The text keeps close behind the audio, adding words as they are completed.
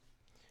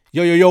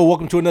Yo,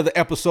 welcome to another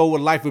episode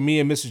with Life with me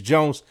and Mrs.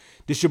 Jones.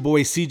 This your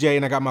boy CJ,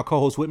 and I got my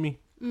co-host with me.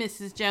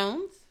 Mrs.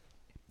 Jones.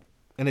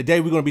 And today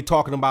we're going to be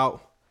talking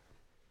about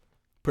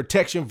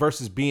protection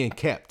versus being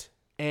kept.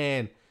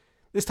 And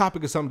this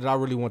topic is something that I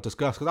really want to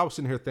discuss because I was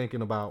sitting here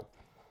thinking about,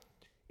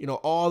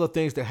 all the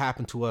things that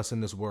happen to us in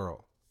this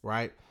world,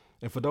 right?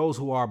 And for those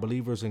who are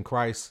believers in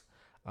Christ,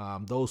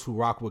 those who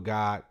rock with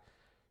God,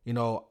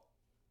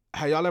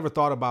 have y'all ever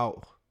thought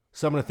about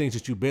some of the things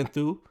that you've been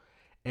through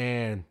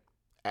and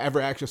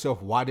ever ask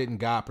yourself, why didn't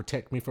God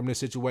protect me from this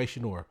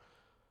situation? Or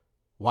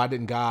why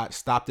didn't God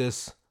stop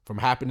this from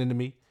happening to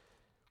me?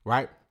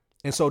 Right?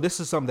 And so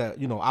this is something that,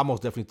 I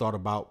most definitely thought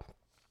about.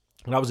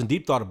 And I was in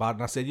deep thought about it.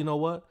 And I said, you know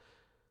what?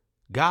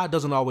 God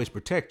doesn't always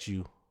protect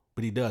you,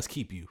 but he does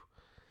keep you.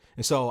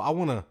 And so I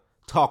want to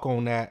talk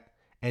on that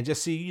and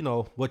just see,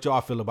 what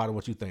y'all feel about it,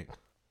 what you think.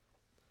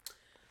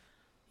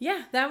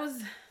 Yeah,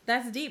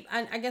 that's deep.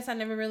 I guess I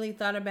never really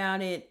thought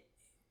about it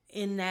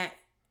in that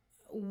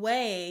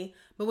way,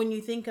 but when you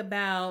think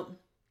about,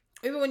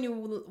 even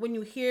when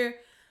you hear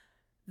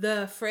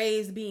the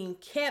phrase being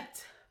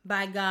kept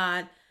by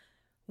God,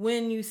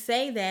 when you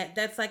say that,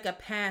 that's like a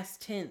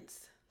past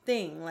tense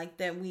thing, like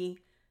that we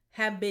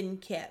have been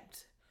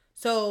kept.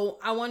 So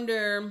I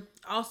wonder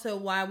also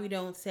why we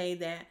don't say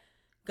that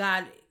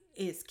God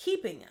is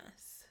keeping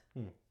us.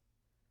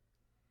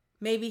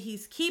 Maybe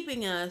he's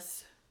keeping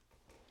us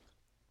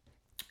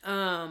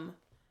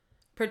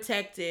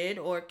protected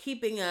or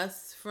keeping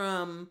us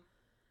from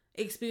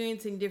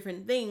experiencing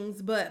different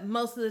things, but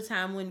most of the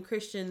time when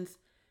Christians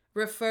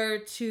refer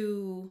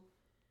to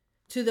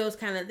those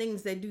kind of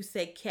things, they do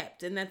say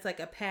kept, and that's like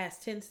a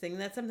past tense thing.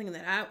 That's something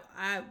that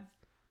I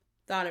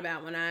thought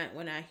about when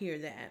I hear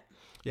that.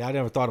 Yeah, I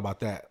never thought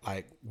about that.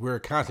 Like, we're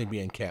constantly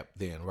being kept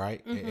then,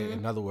 right? Mm-hmm.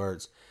 In other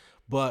words.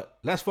 But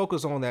let's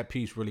focus on that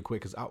piece really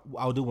quick because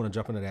I do want to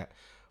jump into that.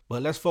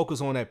 But let's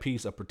focus on that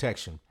piece of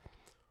protection.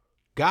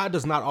 God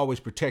does not always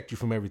protect you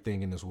from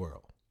everything in this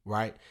world,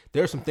 right?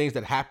 There are some things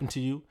that happen to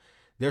you.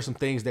 There's some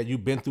things that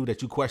you've been through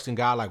that you question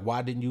God, like,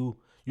 why didn't you,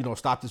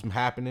 stop this from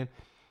happening?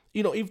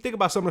 Even think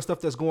about some of the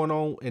stuff that's going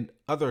on in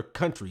other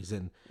countries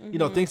and,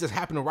 things that's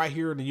happening right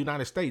here in the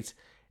United States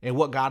and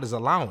what God is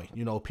allowing.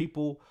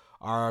 People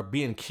are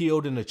being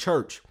killed in the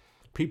church.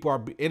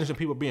 Innocent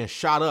people being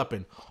shot up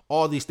and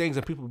all these things.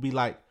 And people be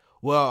like,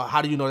 well,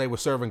 how do you know they were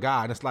serving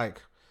God? And it's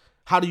like,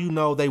 how do you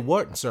know they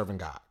weren't serving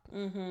God?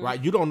 Mm-hmm.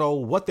 Right? You don't know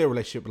what their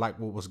relationship like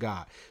was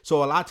God.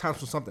 So a lot of times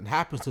when something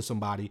happens to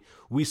somebody,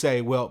 we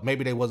say, well,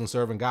 maybe they wasn't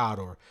serving God,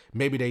 or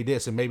maybe they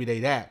this and maybe they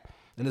that.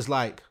 And it's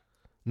like,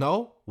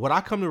 no, what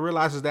I come to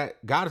realize is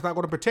that God is not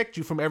going to protect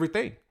you from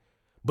everything,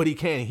 but he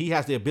can. He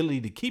has the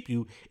ability to keep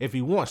you if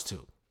he wants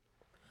to.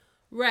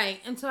 Right.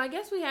 And so I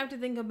guess we have to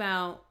think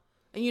about,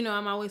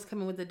 I'm always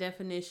coming with the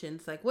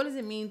definitions. Like, what does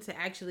it mean to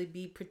actually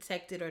be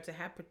protected or to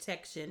have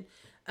protection?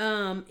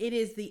 It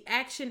is the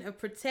action of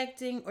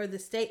protecting or the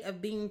state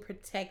of being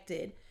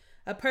protected.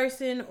 A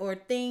person or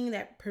thing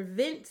that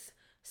prevents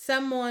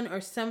someone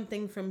or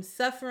something from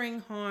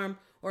suffering harm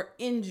or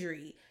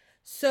injury.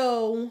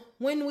 So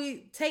when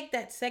we take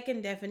that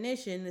second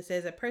definition that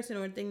says a person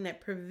or thing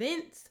that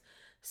prevents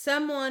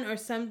someone or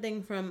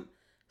something from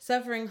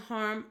suffering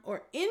harm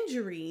or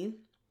injury,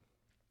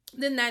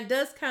 then that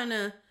does kind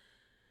of,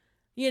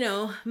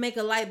 make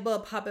a light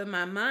bulb pop in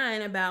my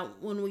mind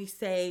about when we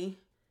say,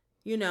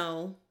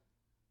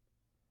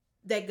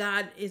 that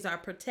God is our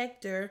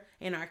protector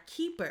and our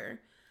keeper.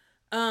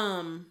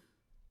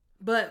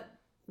 But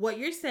what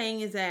you're saying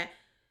is that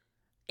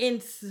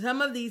in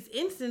some of these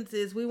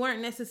instances, we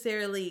weren't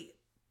necessarily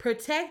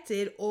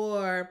protected,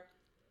 or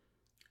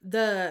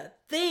the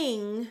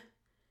thing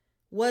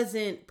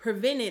wasn't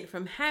prevented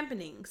from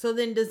happening. So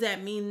then does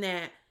that mean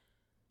that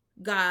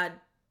God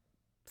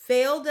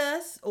failed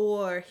us,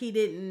 or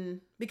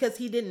because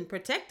he didn't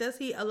protect us,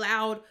 he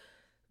allowed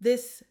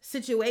this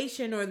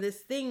situation or this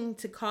thing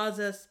to cause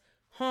us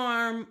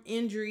harm,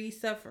 injury,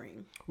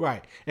 suffering?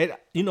 Right. And,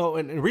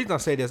 and the reason I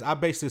say this, I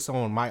base this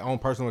on my own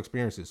personal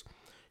experiences.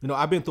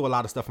 I've been through a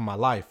lot of stuff in my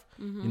life.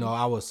 Mm-hmm.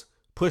 I was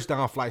pushed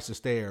down flights of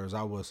stairs.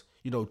 I was,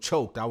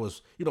 choked. I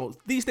was,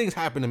 these things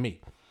happened to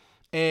me.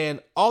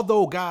 And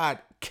although God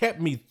kept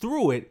me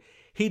through it,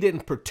 he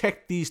didn't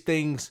protect these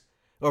things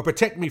or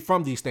protect me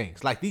from these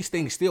things. Like, these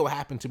things still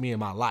happen to me in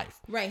my life.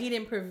 Right. He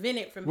didn't prevent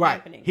it from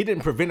happening. He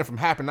didn't prevent it from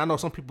happening. I know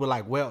some people are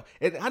like, well,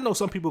 and I know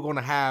some people are going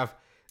to have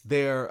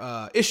their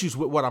issues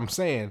with what I'm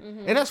saying.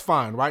 Mm-hmm. And that's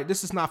fine, right?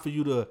 This is not for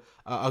you to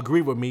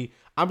agree with me.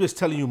 I'm just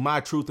telling you my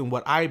truth and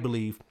what I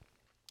believe,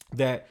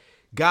 that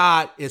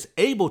God is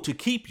able to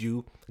keep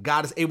you.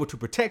 God is able to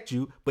protect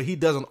you, but he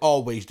doesn't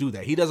always do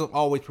that. He doesn't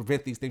always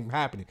prevent these things from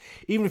happening.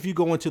 Even if you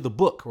go into the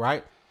book,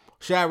 right?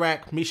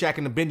 Shadrach, Meshach,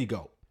 and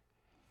Abednego,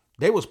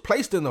 they was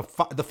placed in the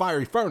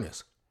fiery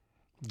furnace.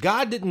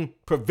 God didn't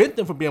prevent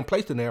them from being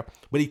placed in there,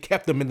 but he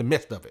kept them in the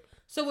midst of it.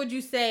 So would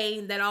you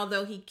say that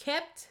although he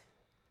kept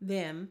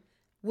them,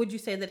 would you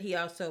say that he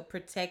also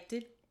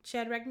protected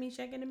Shadrach,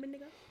 Meshach, and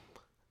Abednego?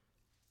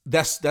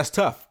 That's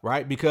tough,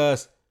 right?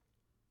 Because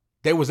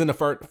they was in the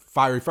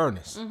fiery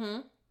furnace. Mm-hmm.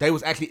 They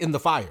was actually in the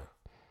fire.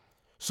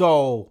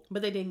 So,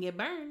 but they didn't get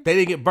burned. They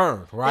didn't get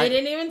burned, right? They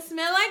didn't even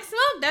smell like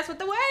smoke. That's what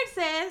the word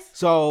says.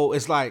 So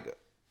it's like,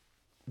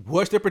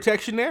 what's the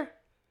protection there?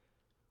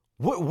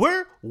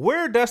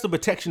 Where does the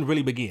protection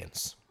really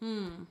begins?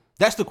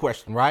 That's the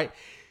question, right?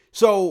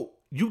 So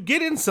you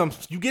get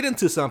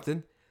into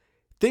something,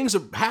 things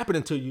are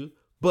happening to you,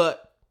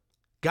 but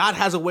God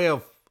has a way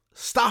of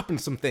stopping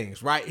some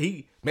things, right?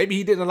 Maybe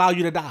he didn't allow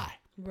you to die.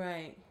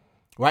 Right.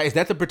 Right? Is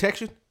that the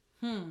protection?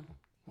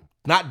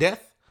 Not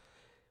death?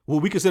 Will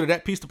we consider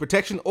that piece the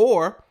protection?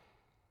 Or,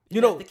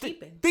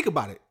 think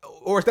about it.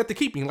 Or is that the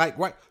keeping? Like,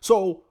 right?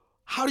 So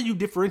how do you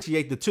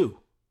differentiate the two?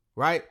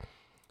 Right?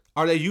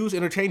 Are they used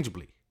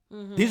interchangeably?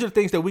 These are the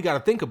things that we got to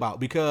think about,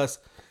 because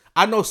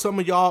I know some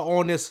of y'all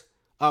on this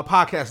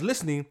podcast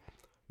listening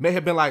may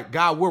have been like,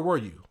 God, where were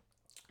you?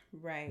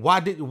 Right. Why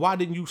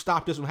didn't you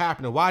stop this from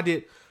happening? Why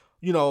did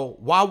you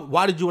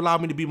allow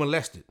me to be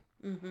molested?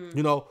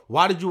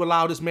 Why did you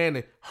allow this man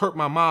to hurt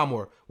my mom?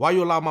 Or why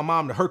you allow my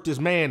mom to hurt this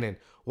man? And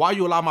why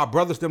you allow my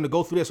brothers them to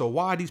go through this? Or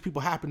why these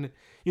people happen?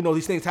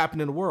 These things happen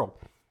in the world.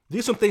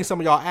 These are some things some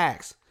of y'all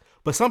ask,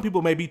 but some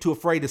people may be too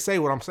afraid to say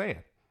what I'm saying.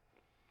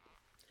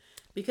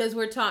 Because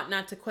we're taught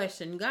not to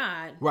question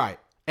God. Right.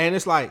 And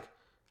it's like,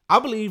 I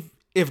believe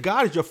if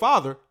God is your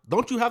father,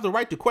 don't you have the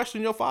right to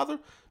question your father?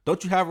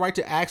 Don't you have a right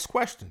to ask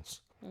questions?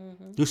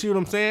 You see what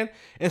I'm saying?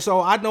 And so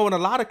I know in a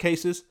lot of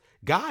cases,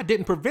 God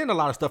didn't prevent a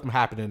lot of stuff from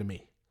happening to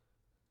me.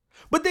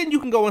 But then you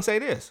can go and say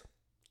this.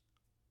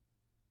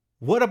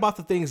 What about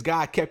the things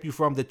God kept you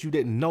from that you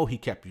didn't know he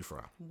kept you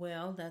from?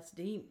 Well, that's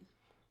deep.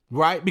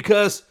 Right?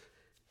 Because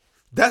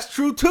that's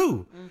true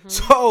too.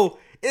 So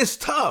it's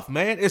tough,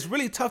 man. It's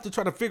really tough to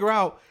try to figure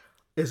out,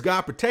 is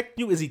God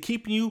protecting you? Is he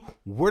keeping you?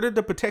 Where did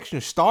the protection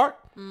start?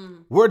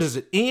 Where does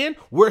it end?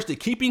 Where's the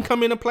keeping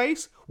come into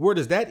place? Where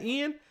does that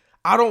end?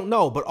 I don't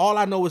know. But all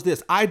I know is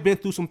this. I've been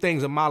through some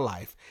things in my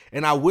life,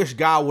 and I wish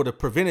God would have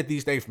prevented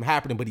these things from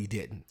happening, but he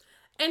didn't.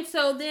 And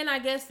so then I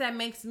guess that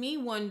makes me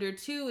wonder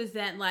too, is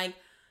that like,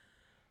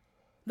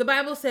 the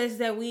Bible says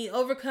that we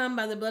overcome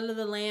by the blood of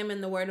the Lamb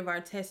and the word of our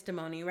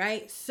testimony,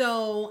 right?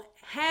 So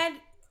had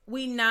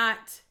we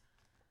not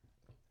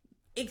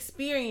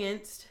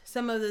experienced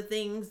some of the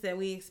things that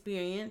we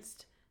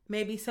experienced,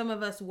 maybe some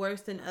of us worse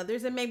than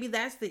others, and maybe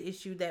that's the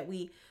issue that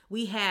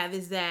we have,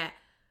 is that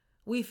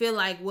we feel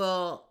like,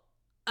 well,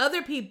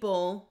 other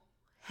people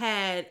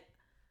had,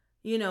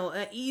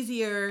 an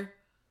easier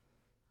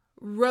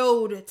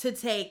road to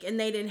take, and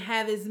they didn't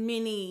have as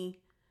many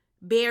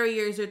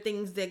barriers or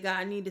things that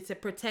God needed to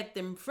protect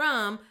them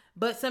from.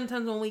 But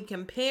sometimes when we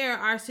compare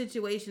our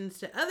situations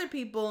to other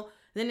people,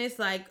 then it's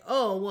like,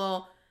 oh,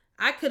 well,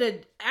 I could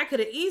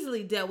have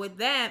easily dealt with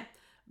that.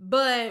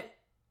 But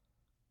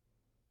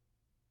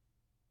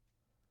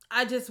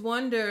I just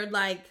wondered,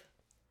 like,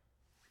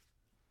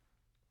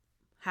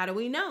 how do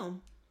we know?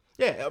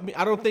 Yeah, I mean,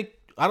 I don't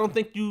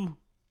think you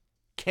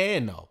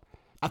can know.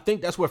 I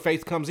think that's where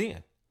faith comes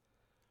in.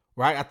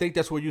 Right? I think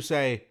that's where you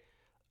say,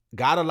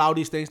 God allowed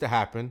these things to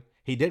happen.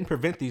 He didn't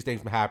prevent these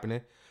things from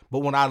happening. But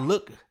when I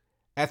look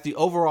at the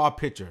overall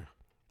picture,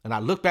 and I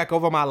look back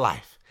over my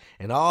life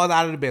and all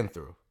that I've been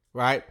through,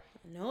 right?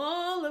 And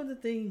all of the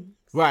things.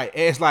 Right.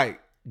 It's like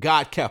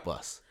God kept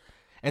us.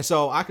 And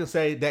so I can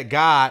say that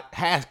God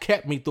has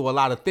kept me through a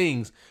lot of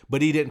things,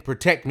 but he didn't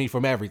protect me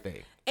from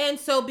everything. And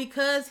so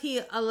because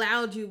he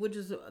allowed you, which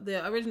is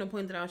the original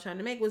point that I was trying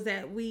to make, was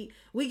that we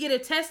get a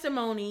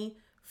testimony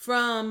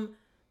from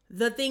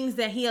the things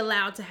that he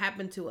allowed to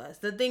happen to us,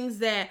 the things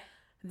that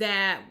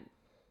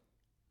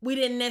we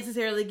didn't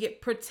necessarily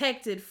get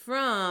protected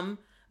from,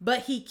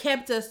 but he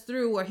kept us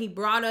through, or he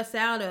brought us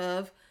out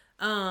of,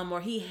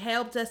 or he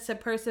helped us to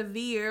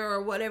persevere,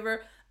 or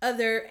whatever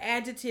other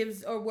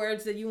adjectives or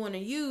words that you want to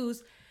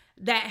use,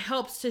 that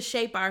helps to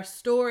shape our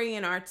story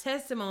and our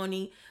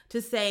testimony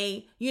to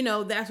say,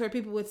 that's where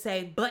people would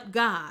say, but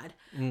God.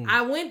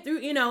 I went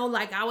through,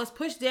 like I was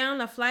pushed down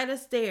a flight of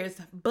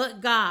stairs, but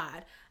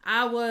God.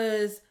 I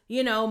was,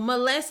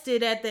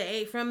 molested at the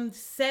age from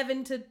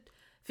 7 to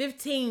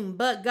 15,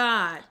 but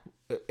God.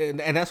 And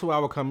that's where I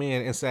would come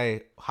in and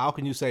say, how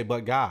can you say,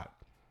 but God?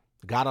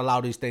 God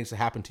allowed these things to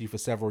happen to you for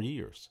several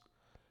years.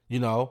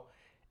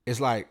 It's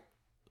like,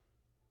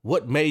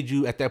 what made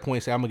you at that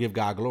point say, I'm going to give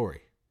God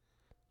glory?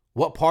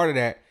 What part of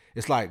that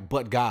is like,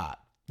 but God?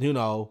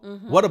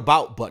 What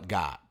about but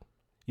God?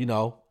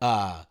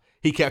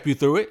 He kept you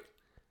through it.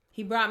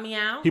 He brought me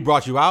out. He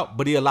brought you out,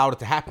 but he allowed it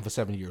to happen for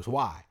 7 years.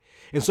 Why?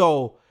 And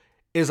so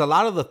is a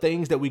lot of the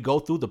things that we go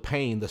through, the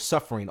pain, the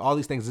suffering, all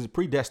these things, is it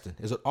predestined?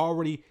 Is it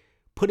already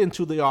put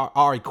into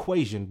our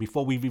equation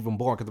before we've even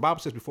born? Because the Bible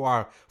says, before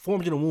I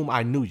formed you in the womb,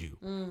 I knew you,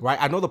 right?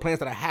 I know the plans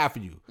that I have for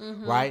you,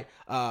 right?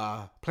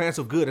 Plans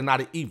of good and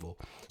not of evil.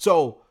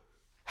 So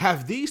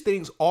have these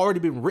things already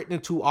been written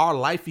into our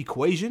life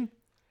equation?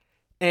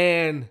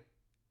 And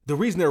the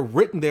reason they're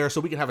written there is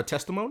so we can have a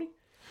testimony.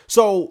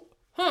 So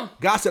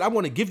God said, I'm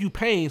going to give you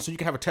pain so you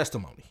can have a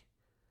testimony.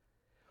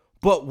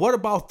 But what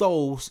about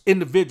those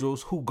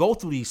individuals who go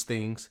through these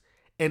things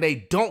and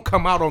they don't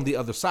come out on the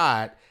other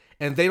side,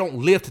 and they don't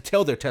live to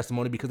tell their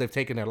testimony because they've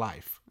taken their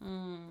life?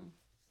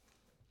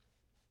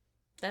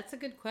 That's a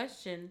good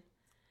question.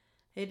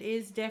 It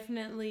is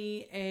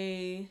definitely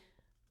a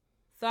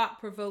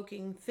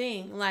thought-provoking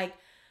thing. Like,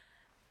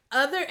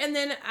 and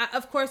then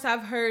of course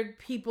I've heard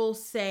people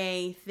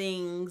say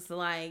things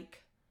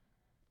like,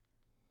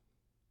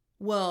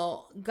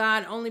 well,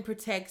 God only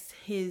protects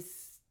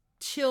his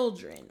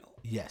children,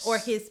 Yes, or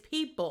his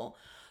people.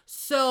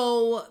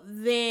 So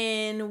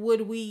then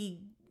would we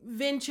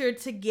venture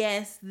to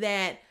guess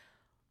that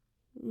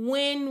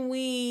when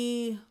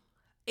we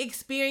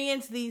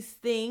experience these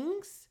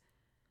things,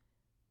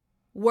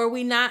 were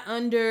we not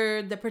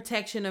under the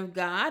protection of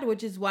God,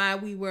 which is why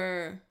we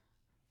were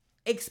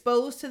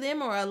exposed to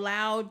them or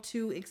allowed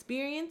to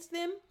experience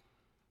them?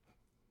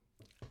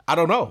 I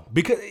don't know,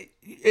 because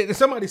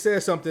somebody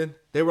said something.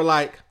 They were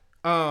like,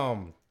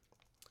 God.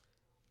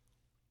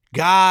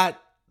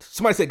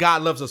 Somebody said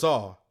God loves us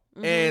all,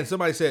 and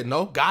somebody said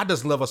no, God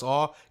doesn't love us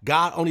all.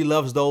 God only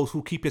loves those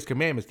who keep His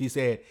commandments. He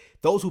said,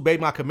 "Those who obey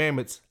my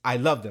commandments, I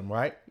love them."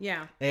 Right?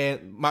 Yeah.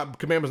 And my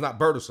commandments not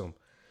burdensome.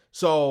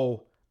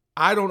 So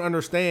I don't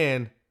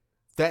understand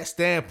that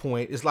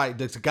standpoint. It's like,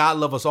 does God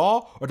love us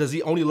all, or does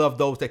He only love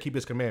those that keep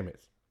His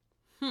commandments?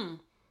 Well,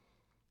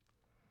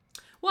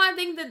 I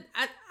think that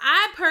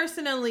I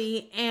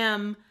personally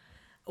am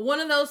one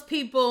of those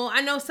people.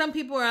 I know some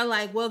people are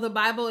like, well, the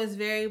Bible is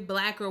very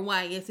black or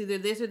white. It's either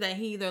this or that.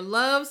 He either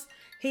loves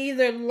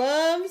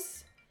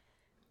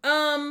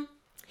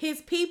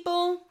his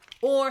people,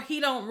 or he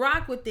don't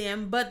rock with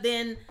them. But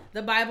then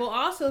the Bible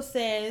also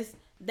says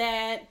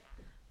that,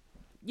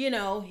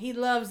 he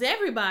loves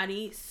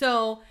everybody.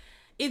 So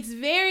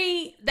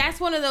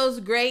that's one of those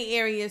gray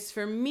areas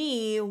for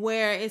me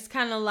where it's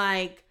kind of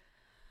like,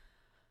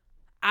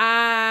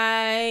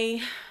 I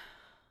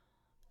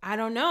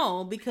don't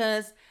know,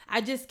 because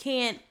I just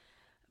can't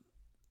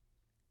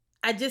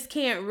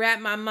wrap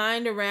my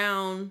mind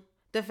around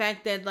the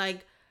fact that,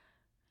 like,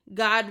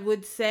 God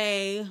would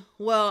say,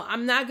 well,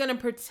 I'm not going to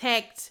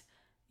protect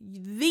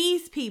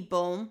these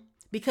people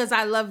because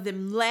I love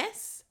them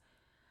less,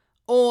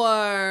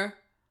 or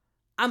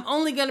I'm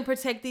only going to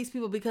protect these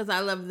people because I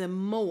love them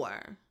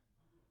more.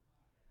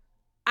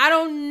 I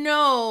don't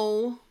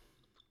know.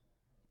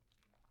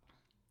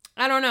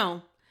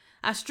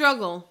 I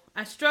struggle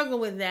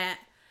with that.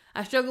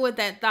 I struggle with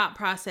that thought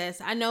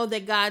process. I know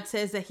that God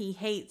says that he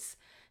hates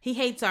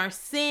our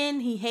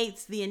sin. He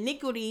hates the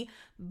iniquity.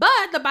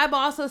 But the Bible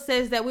also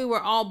says that we were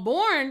all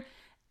born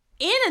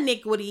in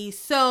iniquity.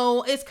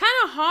 So it's kind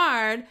of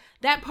hard.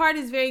 That part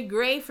is very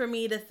gray for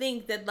me to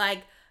think that, like,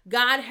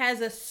 God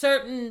has a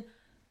certain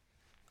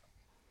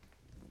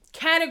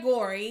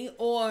category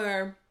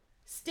or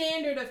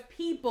standard of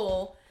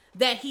people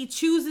that he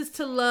chooses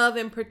to love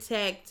and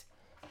protect,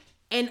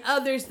 and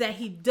others that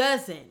he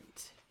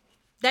doesn't.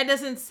 That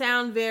doesn't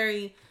sound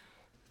very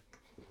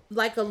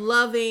like a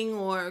loving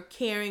or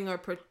caring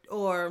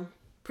or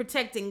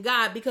protecting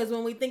God, because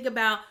when we think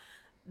about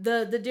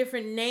the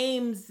different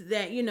names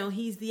that,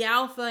 he's the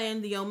Alpha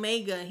and the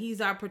Omega, he's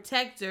our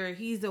protector,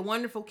 he's a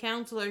wonderful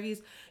counselor,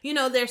 he's,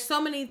 there's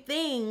so many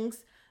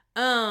things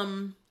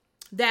that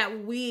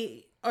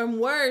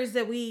words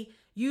that we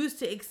use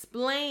to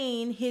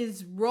explain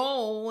his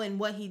role and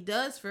what he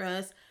does for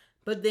us,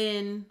 but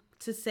then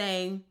to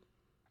say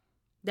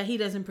that he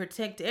doesn't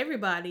protect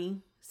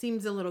everybody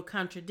seems a little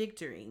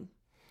contradictory.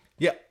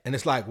 Yeah, and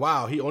it's like,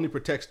 wow, he only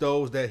protects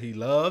those that he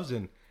loves,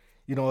 and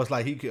it's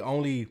like he can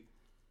only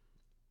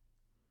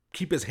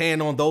keep his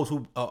hand on those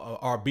who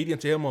are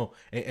obedient to him and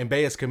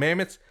obey his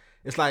commandments.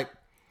 It's like,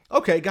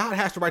 okay, God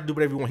has the right to do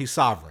whatever he wants. He's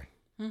sovereign,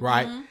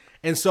 right?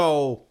 And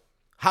so,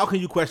 how can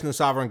you question the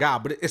sovereign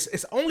God? But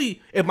it's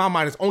only, in my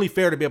mind, it's only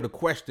fair to be able to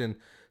question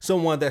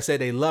someone that said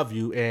they love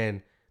you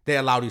and they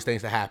allow these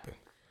things to happen.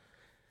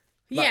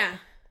 Like, yeah.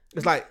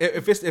 It's like,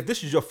 if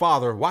this is your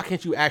father, why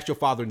can't you ask your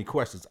father any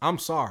questions? I'm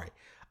sorry.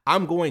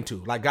 I'm going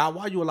to. Like, God,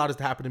 why you allow this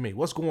to happen to me?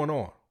 What's going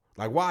on?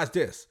 Like, why is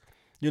this?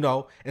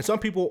 And some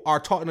people are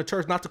taught in the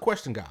church not to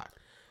question God.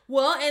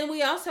 Well, and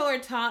we also are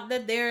taught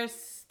that there's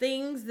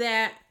things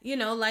that,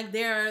 like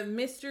there are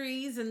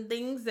mysteries and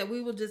things that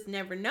we will just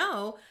never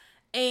know.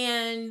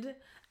 And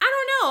I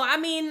don't know. I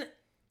mean,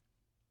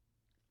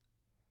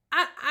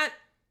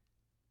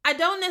 I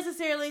don't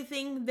necessarily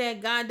think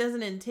that God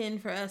doesn't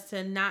intend for us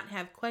to not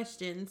have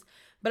questions,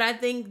 but I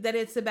think that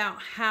it's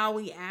about how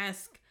we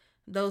ask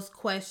those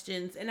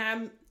questions. And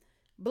I'm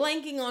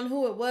blanking on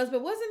who it was,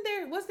 but was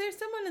there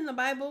someone in the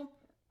Bible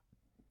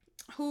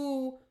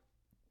who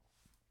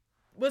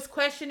was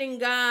questioning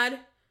God,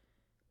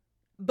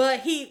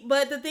 but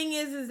the thing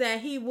is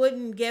that he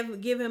wouldn't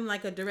give him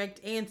like a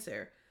direct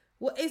answer?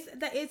 Well,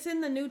 it's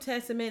in the New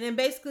Testament, and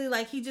basically,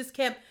 like,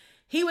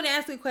 he would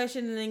ask a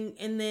question,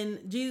 and then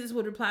Jesus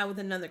would reply with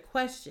another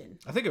question.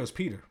 I think it was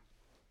Peter.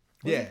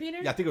 Was it Peter?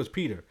 Yeah, I think it was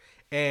Peter.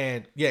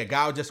 And yeah,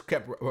 God just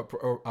kept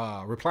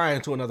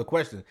replying to another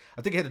question.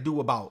 I think it had to do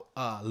about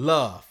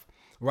love,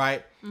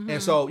 right?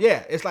 And so,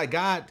 yeah, it's like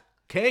God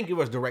can give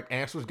us direct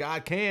answers.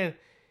 God can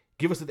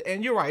give us,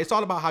 and you're right. It's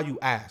all about how you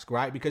ask,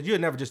 right? Because you'll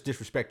never just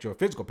disrespect your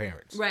physical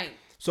parents. Right.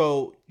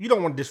 So you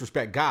don't want to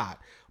disrespect God.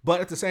 But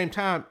at the same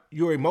time,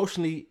 you're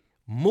emotionally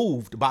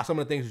moved by some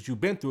of the things that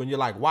you've been through, and you're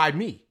like, why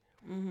me?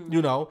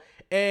 You know?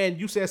 And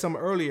you said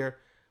something earlier.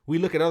 We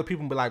look at other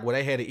people and be like, well,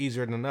 they had it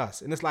easier than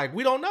us. And it's like,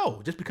 we don't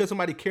know. Just because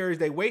somebody carries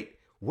their weight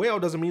well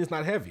doesn't mean it's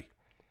not heavy.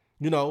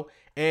 You know?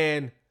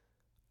 And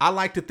I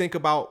like to think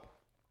about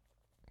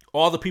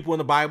all the people in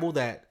the Bible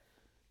that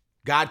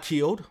God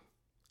killed,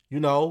 you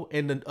know,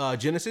 in the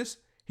Genesis.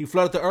 He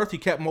flooded the earth. He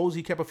kept Moses.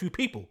 He kept a few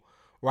people,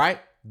 right?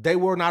 They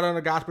were not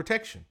under God's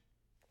protection.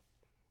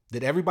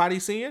 Did everybody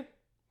sin?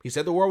 He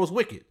said the world was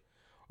wicked,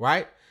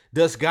 right?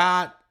 Does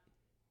God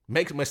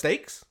make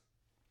mistakes?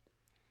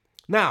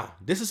 Now,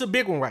 this is a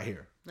big one right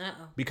here.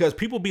 Uh-oh. Because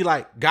people be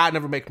like, God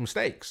never makes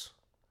mistakes.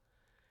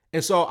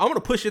 And so I'm going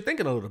to push your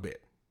thinking a little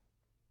bit.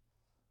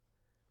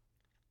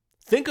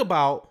 Think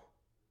about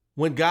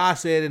when God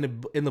said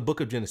in the book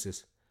of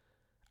Genesis,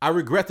 I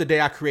regret the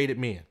day I created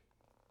men.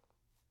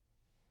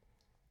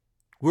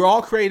 We're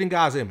all creating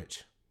God's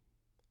image.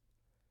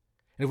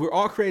 And if we're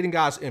all creating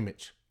God's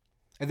image,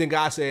 and then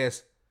God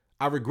says,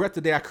 I regret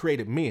the day I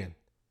created men,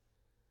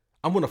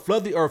 I'm going to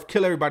flood the earth,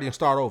 kill everybody, and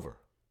start over.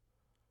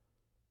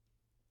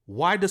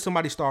 Why does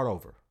somebody start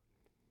over?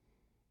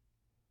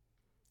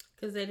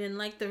 Because they didn't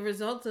like the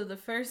results of the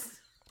first.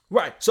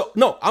 Right. So,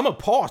 no, I'm going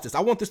to pause this. I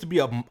want this to be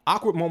an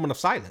awkward moment of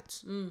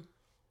silence.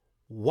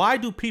 Why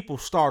do people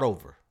start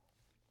over?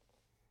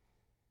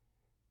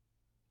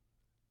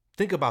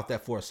 Think about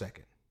that for a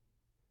second.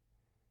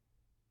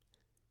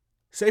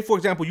 Say, for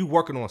example, you're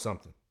working on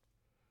something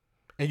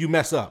and you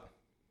mess up.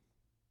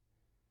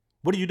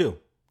 What do?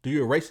 Do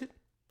you erase it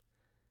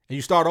and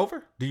you start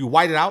over? Do you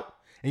white it out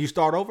and you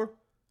start over?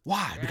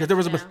 Why? Because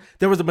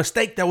there was a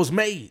mistake that was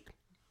made.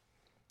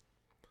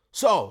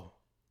 So,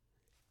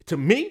 to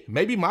me,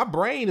 maybe my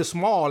brain is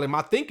small and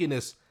my thinking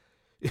is,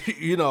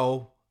 you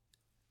know,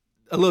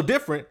 a little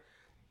different.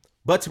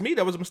 But to me,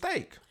 that was a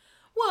mistake.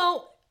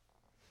 Well,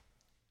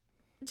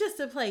 just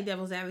to play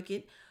devil's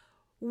advocate,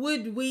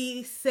 would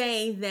we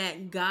say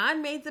that God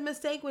made the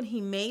mistake when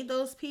he made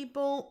those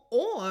people?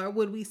 Or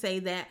would we say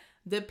that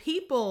the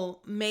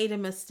people made a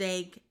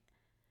mistake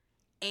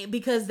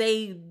because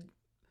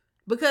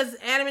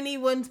Adam and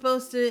Eve wasn't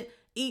supposed to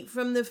eat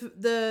from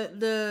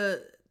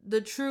the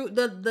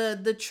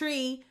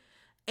tree,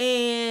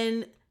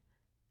 and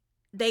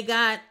they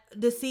got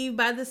deceived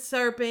by the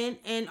serpent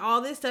and all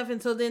this stuff, and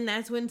so then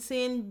that's when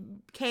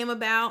sin came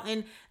about,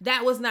 and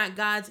that was not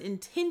God's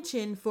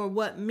intention for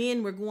what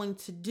men were going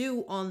to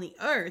do on the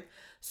earth.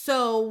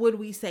 So would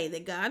we say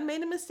that God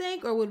made a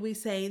mistake, or would we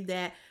say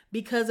that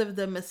because of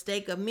the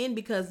mistake of men,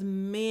 because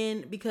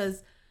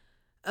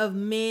of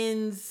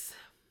men's,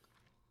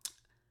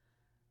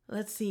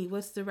 let's see,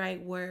 what's the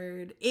right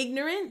word?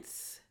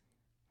 Ignorance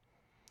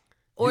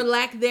or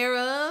lack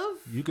thereof?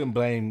 You can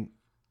blame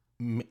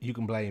man.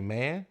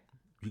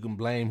 You can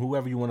blame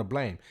whoever you want to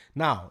blame.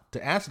 Now,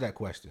 to answer that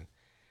question,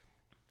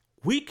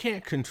 we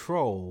can't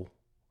control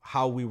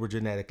how we were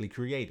genetically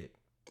created.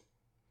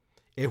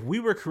 If we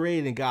were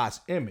created in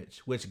God's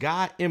image, which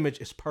God's image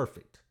is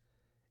perfect,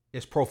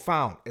 it's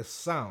profound, it's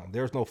sound,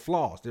 there's no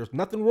flaws, there's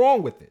nothing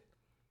wrong with it.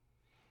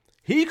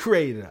 He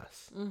created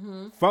us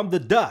from the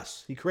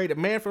dust. He created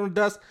man from the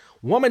dust.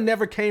 Woman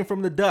never came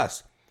from the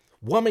dust.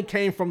 Woman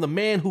came from the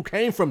man who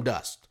came from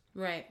dust.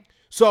 Right.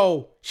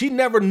 So she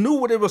never knew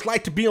what it was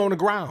like to be on the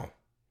ground,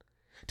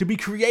 to be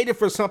created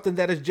for something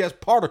that is just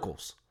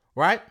particles,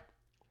 right?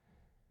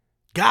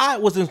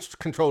 God was in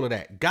control of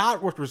that.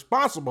 God was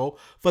responsible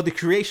for the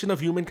creation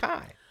of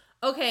humankind.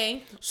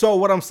 Okay. So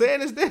what I'm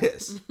saying is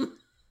this.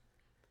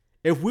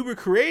 If we were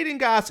creating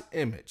God's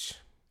image,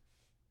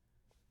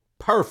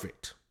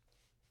 perfect,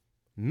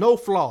 no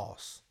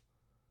flaws,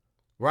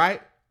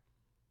 right?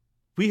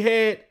 We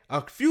had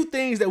a few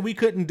things that we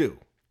couldn't do.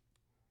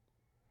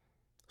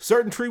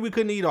 Certain tree we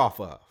couldn't eat off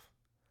of.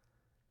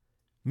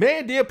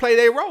 Man did play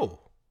their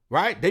role,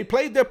 right? They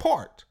played their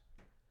part.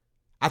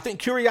 I think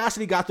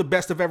curiosity got the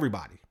best of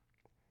everybody,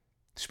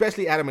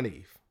 especially Adam and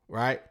Eve,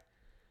 right?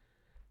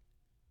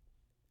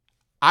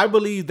 I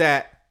believe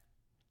that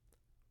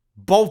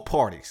both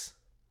parties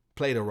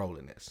played a role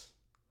in this.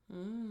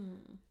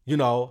 You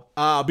know,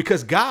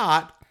 because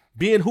God,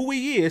 being who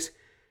he is,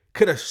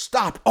 could have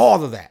stopped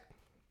all of that.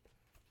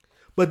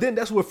 But then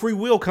that's where free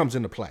will comes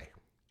into play.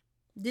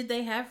 Did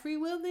they have free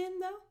will then,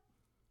 though?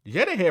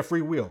 Yeah, they had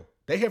free will.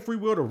 They had free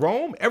will to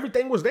roam.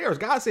 Everything was theirs.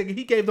 God said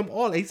he gave them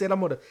all. He said,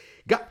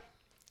 God,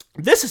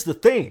 this is the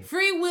thing.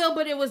 Free will,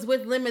 but it was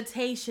with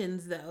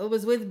limitations, though. It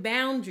was with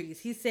boundaries.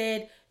 He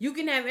said, you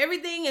can have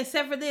everything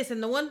except for this.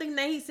 And the one thing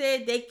that he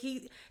said,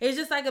 it's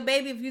just like a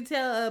baby. If you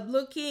tell a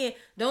little kid,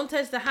 don't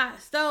touch the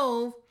hot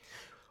stove.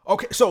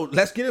 Okay, so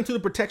let's get into the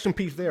protection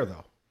piece there,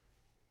 though.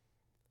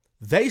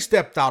 They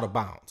stepped out of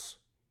bounds.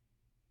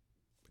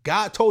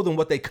 God told them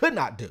what they could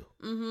not do.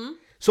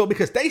 So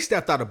because they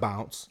stepped out of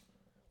bounds,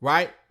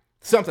 right?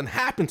 Something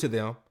happened to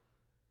them.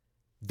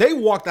 They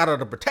walked out of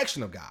the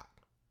protection of God.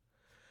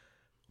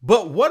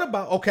 But what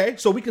about, okay,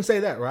 so we can say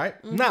that, right?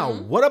 Now,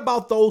 what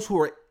about those who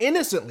are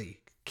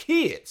innocently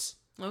kids?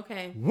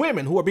 Okay.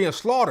 Women who are being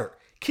slaughtered,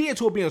 kids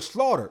who are being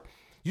slaughtered.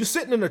 You're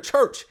sitting in a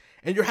church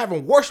and you're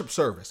having worship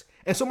service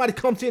and somebody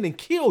comes in and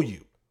kill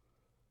you.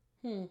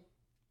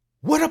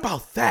 What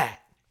about that?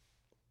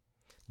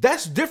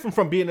 That's different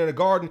from being in a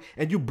garden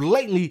and you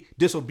blatantly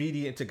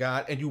disobedient to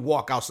God and you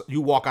walk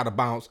out of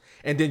bounds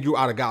and then you're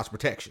out of God's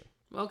protection.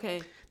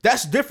 Okay.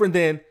 That's different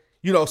than,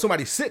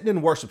 somebody sitting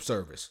in worship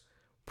service,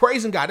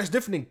 praising God. That's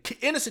different than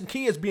innocent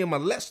kids being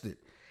molested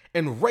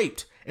and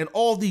raped and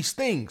all these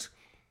things.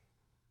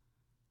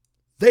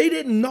 They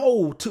didn't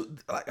know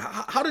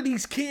how did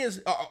these kids,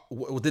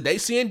 did they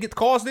sin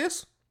cause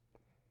this?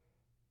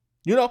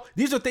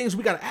 These are things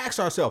we got to ask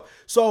ourselves.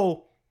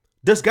 So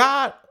does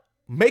God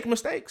make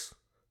mistakes?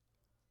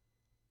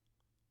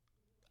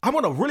 I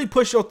want to really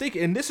push your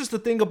thinking. And this is the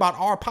thing about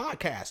our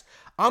podcast.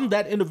 I'm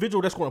that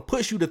individual that's going to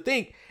push you to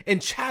think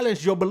and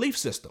challenge your belief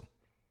system.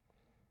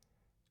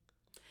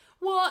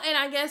 Well, and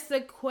I guess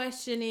the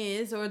question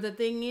is, or the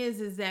thing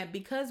is that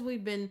because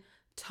we've been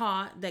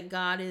taught that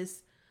God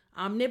is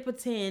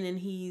omnipotent and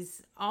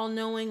he's all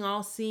knowing,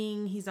 all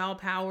seeing, he's all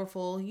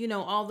powerful,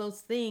 all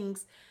those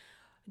things,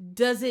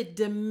 does it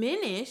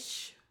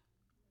diminish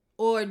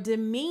or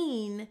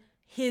demean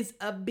his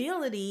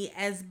ability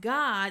as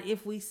God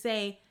if we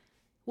say,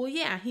 well,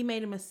 yeah, he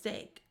made a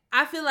mistake?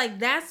 I feel like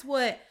that's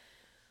what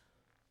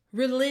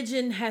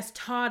religion has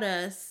taught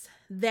us,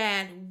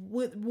 that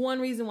with one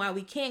reason why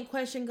we can't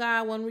question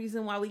God, one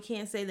reason why we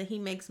can't say that he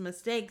makes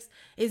mistakes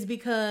is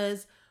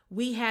because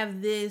we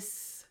have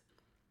this,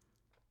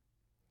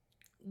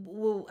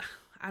 well,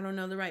 I don't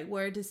know the right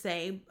word to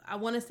say. I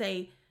want to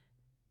say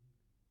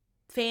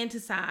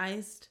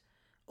fantasized,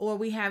 or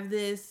we have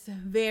this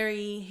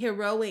very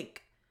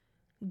heroic,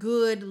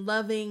 good,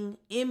 loving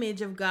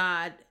image of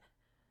God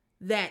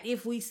that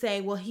if we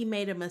say, well, he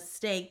made a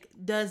mistake,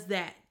 does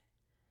that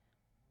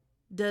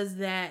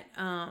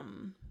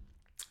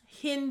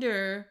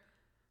hinder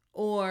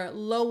or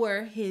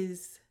lower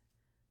his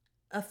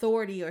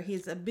authority or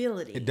his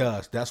ability? It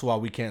does. That's why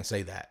we can't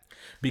say that.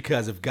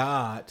 Because if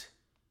God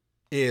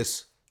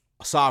is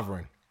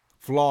sovereign,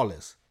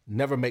 flawless,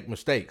 never make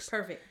mistakes.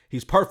 Perfect.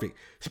 He's perfect.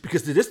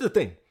 Because this is the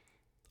thing.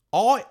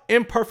 All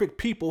imperfect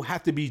people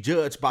have to be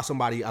judged by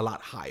somebody a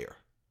lot higher,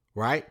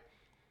 right?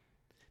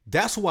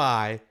 That's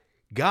why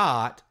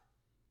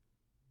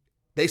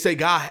they say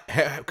God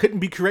couldn't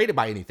be created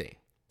by anything.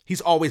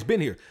 He's always been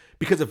here.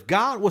 Because if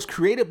God was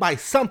created by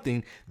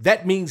something,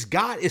 that means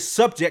God is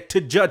subject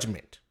to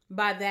judgment.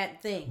 By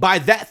that thing. By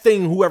that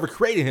thing, whoever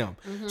created him.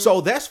 Mm-hmm.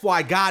 So that's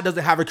why God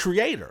doesn't have a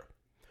creator.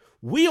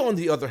 We, on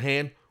the other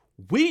hand,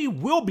 we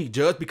will be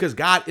judged because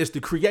God is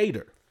the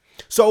creator.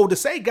 So to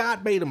say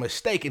God made a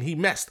mistake and he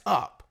messed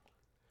up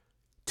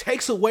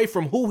takes away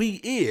from who he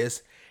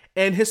is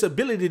and his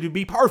ability to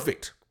be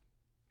perfect.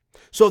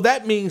 So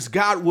that means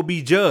God will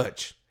be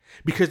judged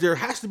because there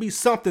has to be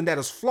something that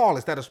is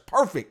flawless, that is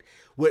perfect,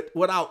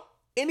 without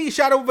any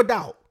shadow of a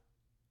doubt,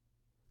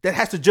 that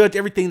has to judge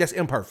everything that's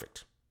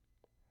imperfect.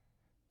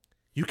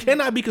 You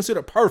cannot be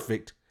considered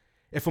perfect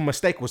if a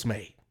mistake was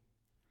made.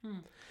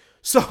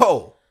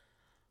 So,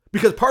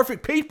 because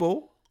perfect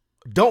people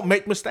don't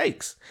make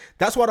mistakes.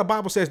 That's why the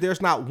Bible says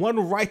there's not one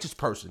righteous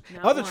person.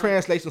 Other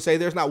translations say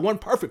there's not one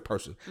perfect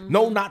person. Mm-hmm.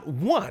 No, not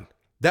one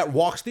that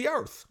walks the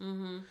earth.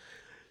 Mm-hmm.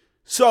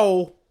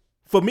 So,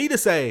 for me to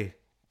say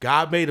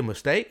God made a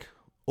mistake,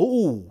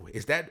 ooh,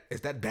 is that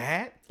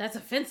bad? That's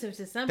offensive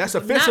to some people. That's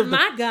offensive.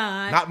 Not my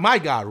God. Not my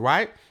God,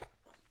 right?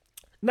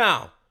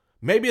 Now,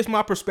 maybe it's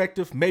my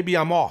perspective. Maybe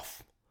I'm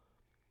off.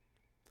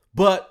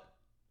 But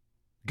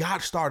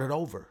God started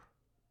over.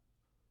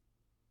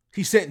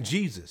 He sent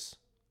Jesus.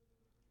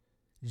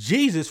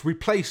 Jesus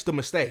replaced the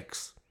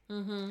mistakes.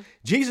 Mm-hmm.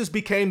 Jesus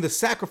became the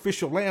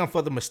sacrificial lamb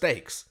for the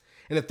mistakes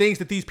and the things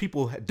that these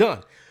people had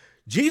done.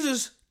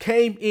 Jesus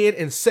came in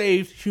and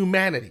saved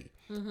humanity.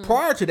 Mm-hmm.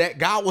 Prior to that,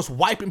 God was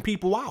wiping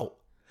people out.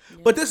 Yeah.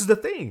 But this is the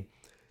thing.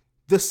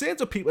 The sins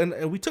of people,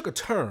 and we took a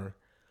turn,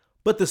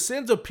 but the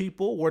sins of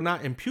people were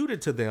not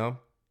imputed to them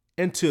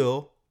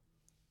until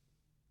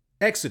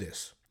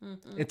Exodus,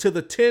 until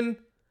the 10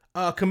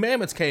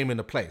 commandments came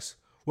into place,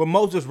 where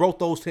Moses wrote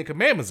those 10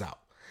 commandments out.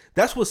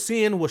 That's what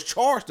sin was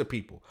charged to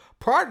people.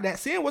 Prior to that,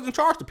 sin wasn't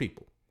charged to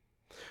people.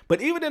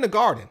 But even in the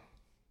garden,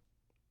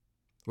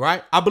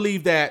 right, I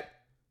believe that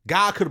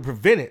God could have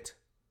prevented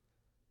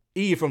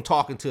Eve from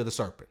talking to the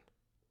serpent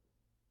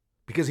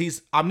because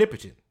he's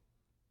omnipotent,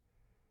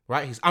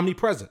 right? He's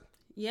omnipresent.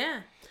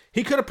 Yeah.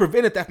 He could have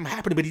prevented that from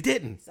happening, but he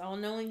didn't. He's all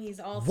knowing. He's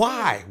all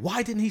Why? seeing.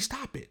 Why didn't he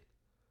stop it?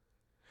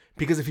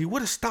 Because if he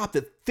would have stopped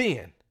it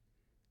then,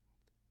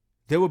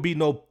 there would be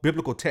no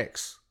biblical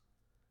text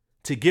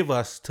to give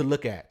us to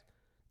look at,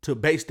 to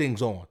base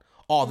things on,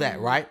 all that,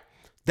 right?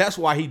 That's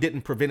why he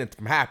didn't prevent it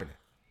from happening.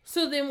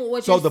 So then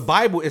the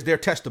Bible is their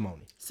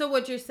testimony. So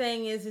what you're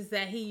saying is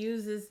that he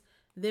uses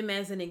them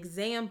as an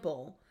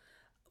example.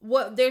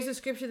 There's a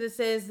scripture that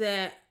says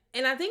that,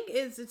 and I think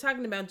it's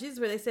talking about Jesus,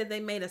 where they said they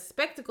made a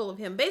spectacle of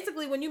him.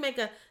 Basically, when you make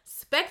a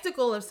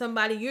spectacle of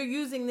somebody, you're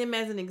using them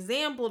as an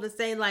example to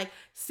say, like,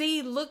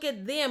 see, look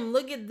at them,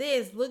 look at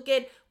this, look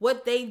at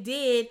what they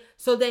did,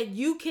 so that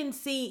you can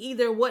see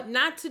either what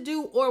not to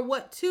do or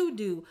what to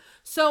do.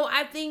 So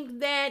I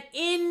think that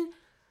in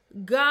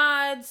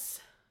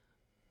God's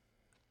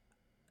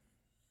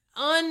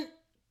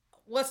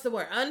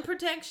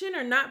unprotection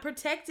or not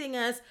protecting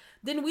us,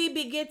 then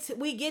we get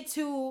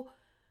to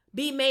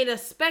be made a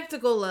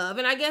spectacle of.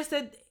 And I guess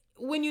that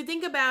when you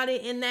think about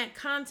it in that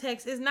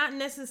context, it's not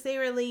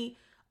necessarily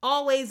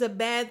always a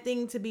bad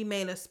thing to be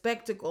made a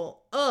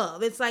spectacle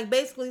of. It's like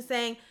basically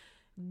saying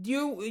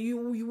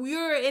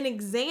you're an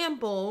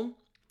example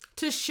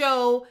to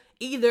show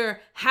either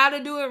how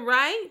to do it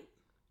right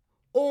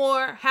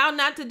or how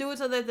not to do it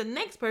so that the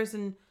next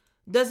person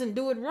doesn't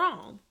do it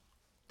wrong.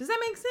 Does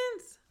that make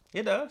sense?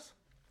 It does.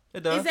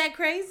 It does. Is that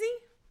crazy?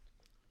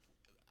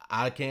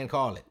 I can't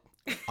call it.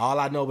 All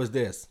I know is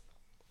this.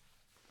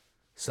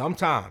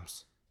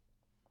 Sometimes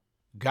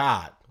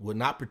God will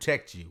not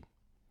protect you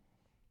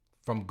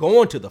from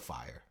going to the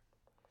fire.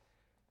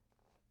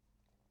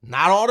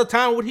 Not all the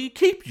time would he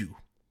keep you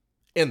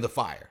in the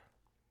fire.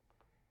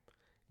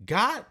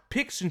 God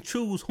picks and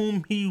chooses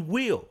whom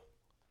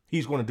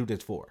he's going to do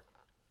this for.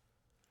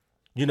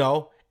 You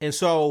know? And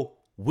so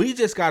we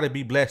just got to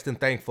be blessed and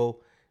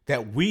thankful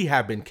that we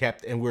have been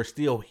kept and we're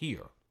still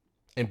here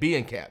and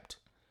being kept.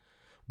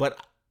 But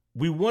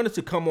we wanted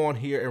to come on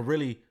here and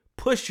really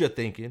push your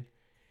thinking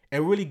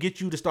and really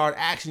get you to start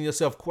asking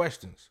yourself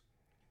questions.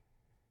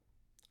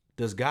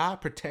 Does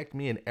God protect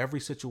me in every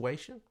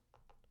situation?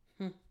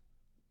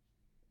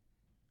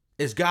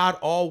 Is God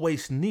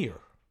always near?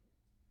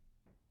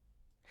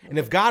 And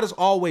if God is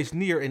always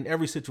near in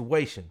every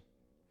situation,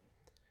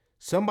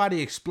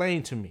 somebody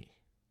explain to me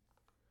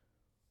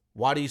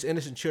why these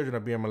innocent children are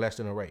being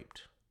molested and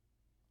raped.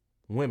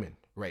 Women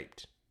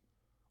raped.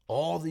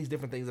 All these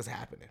different things that's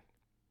happening.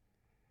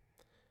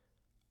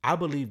 I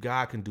believe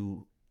God can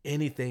do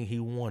anything he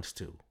wants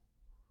to.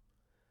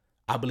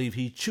 I believe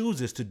he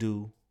chooses to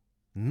do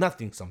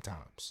nothing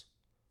sometimes.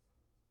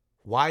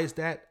 Why is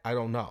that? I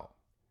don't know.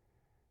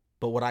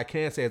 But what I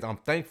can say is I'm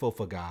thankful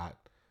for God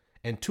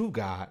and to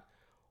God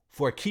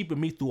for keeping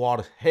me through all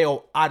the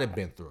hell I'd have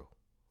been through.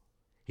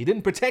 He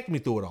didn't protect me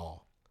through it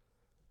all,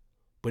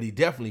 but he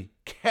definitely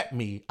kept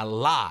me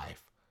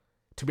alive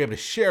to be able to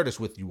share this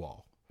with you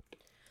all.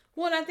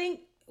 Well, I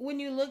think when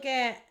you look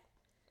at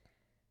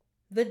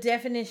the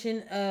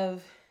definition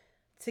of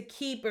to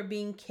keep or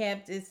being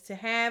kept is to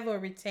have or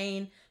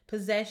retain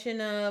possession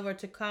of or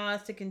to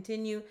cause to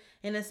continue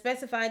in a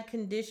specified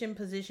condition,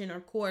 position, or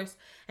course.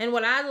 And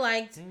what I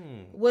liked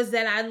was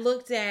that I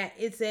looked at,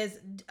 it says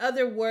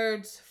other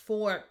words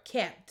for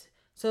kept.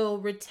 So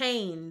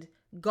retained,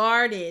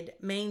 guarded,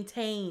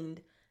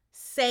 maintained,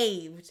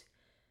 saved,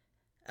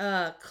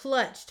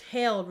 clutched,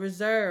 held,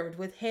 reserved,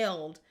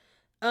 withheld.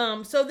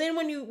 So then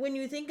when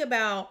you think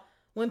about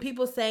when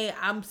people say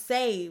I'm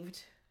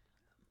saved,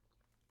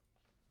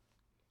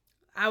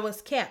 I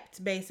was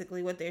kept,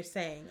 basically what they're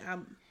saying.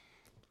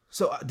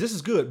 So this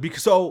is good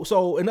because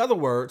so in other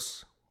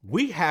words,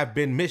 we have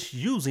been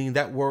misusing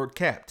that word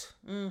kept.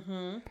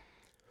 Mm-hmm.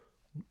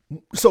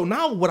 So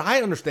now what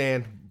I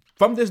understand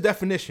from this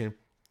definition,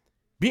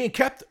 being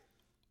kept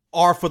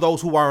are for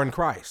those who are in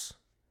Christ.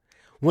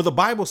 When the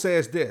Bible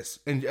says this,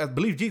 and I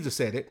believe Jesus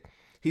said it,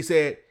 he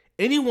said,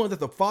 anyone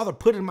that the Father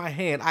put in my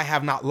hand, I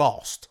have not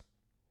lost.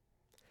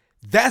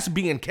 That's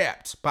being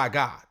kept by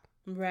God.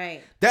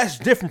 Right. That's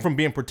different from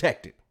being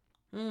protected.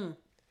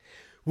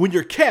 When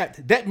you're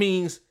kept, that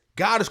means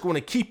God is going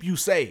to keep you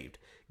saved.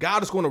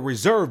 God is going to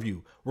reserve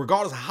you.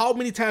 Regardless of how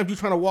many times you're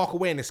trying to walk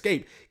away and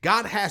escape,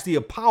 God has the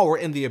power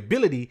and the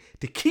ability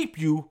to keep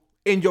you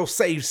in your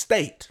saved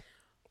state.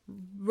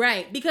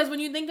 Right. Because when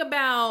you think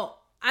about,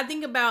 I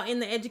think about in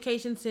the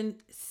education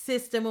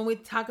system, when we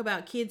talk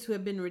about kids who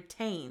have been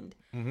retained,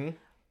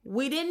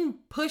 we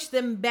didn't push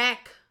them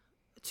back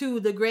to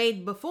the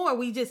grade before.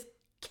 We just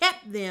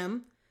kept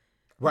them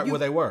right where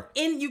they were.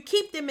 And you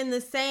keep them in the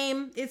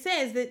same, it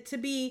says that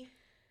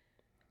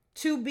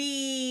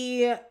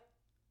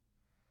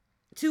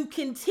to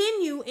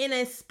continue in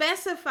a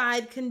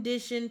specified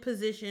condition,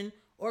 position,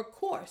 or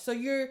course. So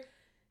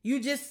you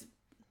just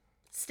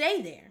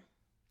stay there.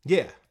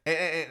 Yeah.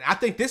 And I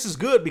think this is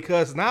good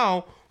because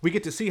now we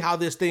get to see how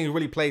this thing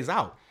really plays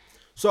out.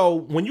 So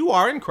when you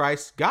are in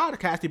Christ,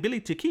 God has the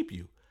ability to keep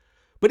you.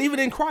 But even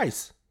in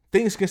Christ,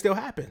 things can still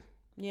happen.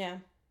 Yeah.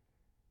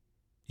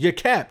 You're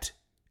kept.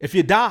 If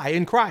you die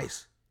in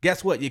Christ,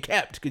 guess what? You're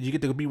kept because you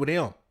get to be with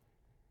him.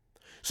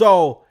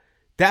 So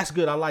that's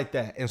good. I like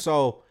that. And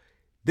so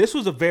this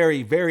was a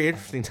very, very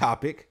interesting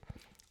topic.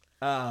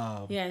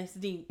 Yeah, it's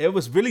deep. It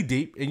was really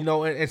deep. And,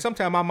 and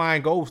sometimes my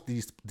mind goes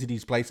to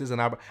these places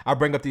and I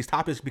bring up these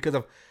topics because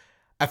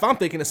if I'm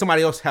thinking that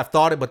somebody else have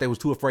thought it, but they was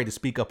too afraid to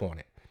speak up on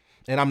it.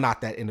 And I'm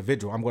not that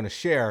individual. I'm going to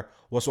share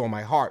what's on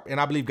my heart. And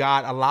I believe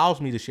God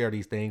allows me to share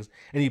these things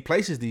and he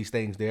places these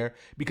things there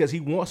because he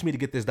wants me to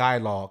get this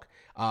dialogue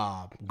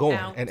going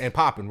and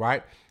popping,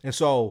 right? And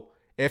so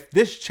if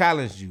this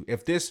challenged you,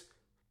 if this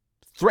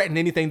threatened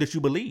anything that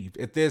you believed,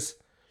 if this,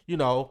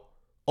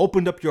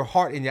 opened up your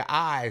heart and your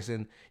eyes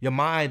and your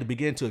mind to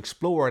begin to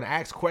explore and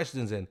ask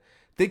questions and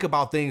think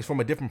about things from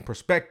a different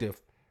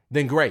perspective,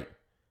 then great.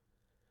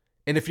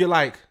 And if you're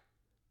like,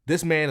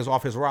 this man is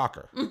off his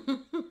rocker,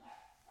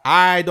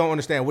 I don't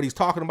understand what he's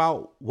talking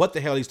about, what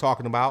the hell he's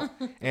talking about,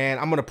 and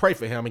I'm gonna pray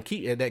for him and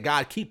keep that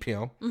God keep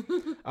him.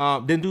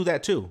 Then do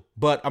that too.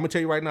 But I'm gonna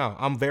tell you right now,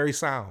 I'm very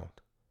sound.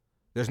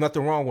 There's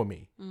nothing wrong with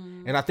me,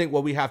 and I think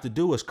what we have to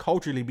do is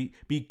culturally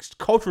be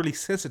culturally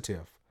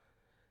sensitive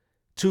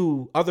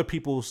to other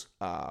people's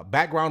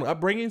background,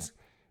 upbringings,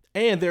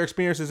 and their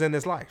experiences in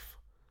this life.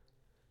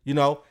 You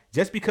know,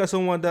 just because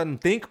someone doesn't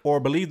think or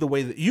believe the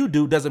way that you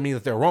do doesn't mean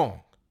that they're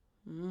wrong,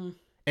 and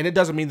it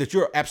doesn't mean that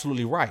you're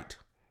absolutely right.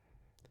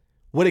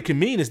 What it can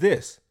mean is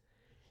this: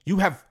 you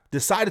have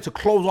decided to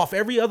close off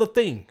every other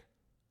thing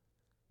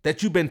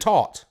that you've been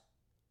taught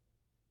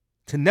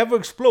to never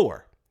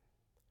explore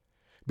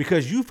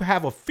because you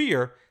have a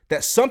fear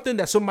that something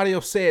that somebody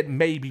else said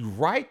may be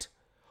right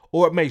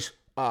or it may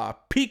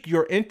pique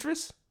your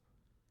interest,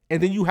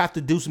 and then you have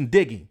to do some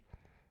digging.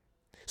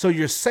 So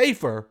you're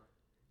safer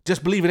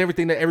just believing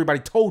everything that everybody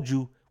told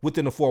you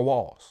within the four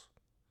walls.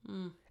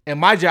 And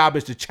my job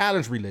is to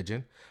challenge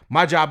religion.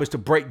 My job is to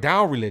break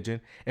down religion.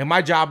 And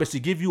my job is to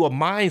give you a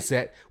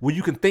mindset where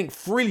you can think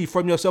freely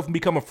from yourself and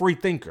become a free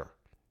thinker.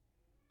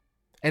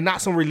 And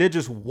not some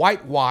religious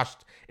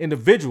whitewashed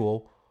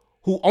individual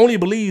who only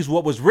believes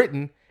what was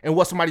written and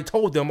what somebody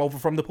told them over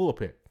from the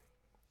pulpit.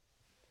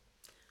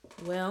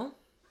 Well,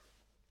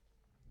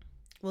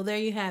 there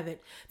you have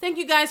it. Thank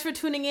you guys for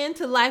tuning in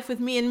to Life with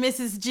Me and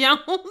Mrs.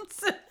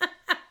 Jones.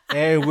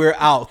 And we're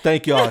out.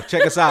 Thank y'all.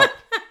 Check us out